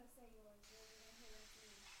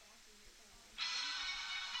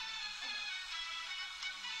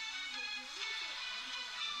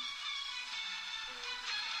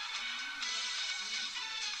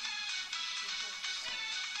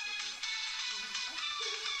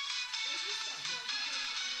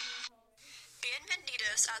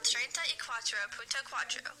bienvenidos a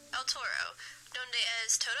 34.4, El Toro, donde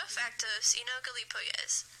es todo factos y no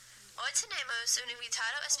gilipollas. Hoy tenemos un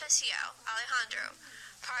invitado especial, Alejandro,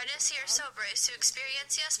 para decir sobre sus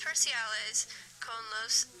experiencias parciales con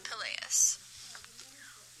los peleas.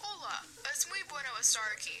 Hola, es muy bueno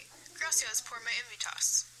estar aquí. Gracias por me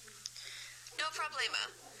invitas. No problema,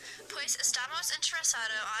 pues estamos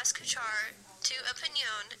interesados a escuchar tu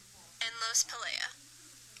opinión en los peleas.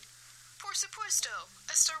 Por supuesto,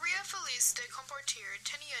 estaría feliz de compartir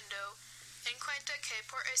teniendo en cuenta que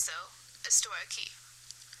por eso estoy aquí.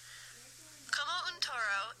 Como un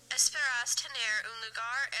toro, esperas tener un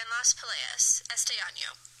lugar en las peleas este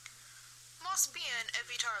año. Más bien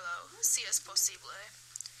evitarlo, si es posible.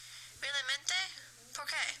 ¿Realmente? ¿Por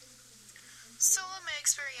qué? Solo mis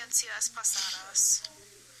experiencias pasadas.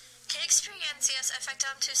 ¿Qué experiencias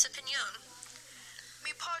afectan tu opinión?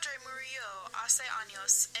 Mi padre murió hace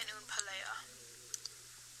años en una pelea.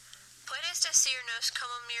 ¿Puedes decirnos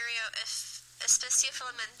cómo murió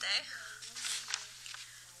específicamente?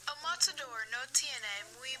 El matador no tiene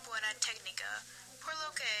muy buena técnica, por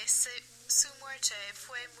lo que su muerte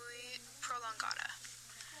fue muy prolongada.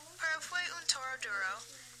 Pero fue un toro duro,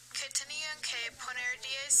 que tenían que poner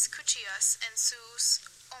 10 cuchillas en sus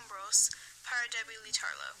hombros para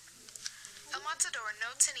debilitarlo. El matador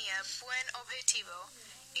no tenía buen objetivo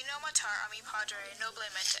y no matar a mi padre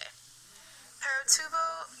noblemente, pero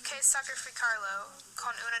tuvo que sacrificarlo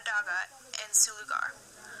con una daga en su lugar,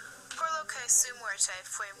 por lo que su muerte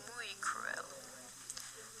fue muy cruel.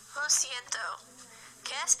 Lo siento.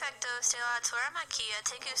 ¿Qué aspectos de la tauromaquia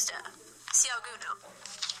te gusta, si alguno?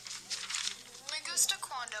 Me gusta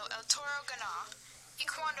cuando el toro gana y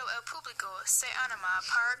cuando el público se anima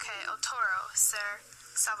para que el toro sea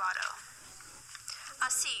salvado.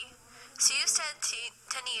 Así, si usted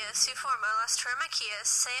tenía su forma, las tauromaquias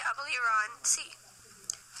se abolirán, sí.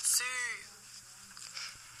 Sí.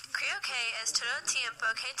 Creo que es todo el tiempo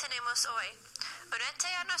que tenemos hoy.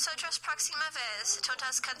 Únete a nosotros próxima vez,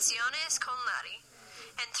 tontas canciones con Larry.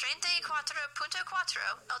 En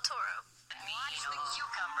 34.4, El Toro. Watch the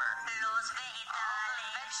cucumber. Los vegetales.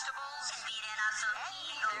 Vegetables. Miren a su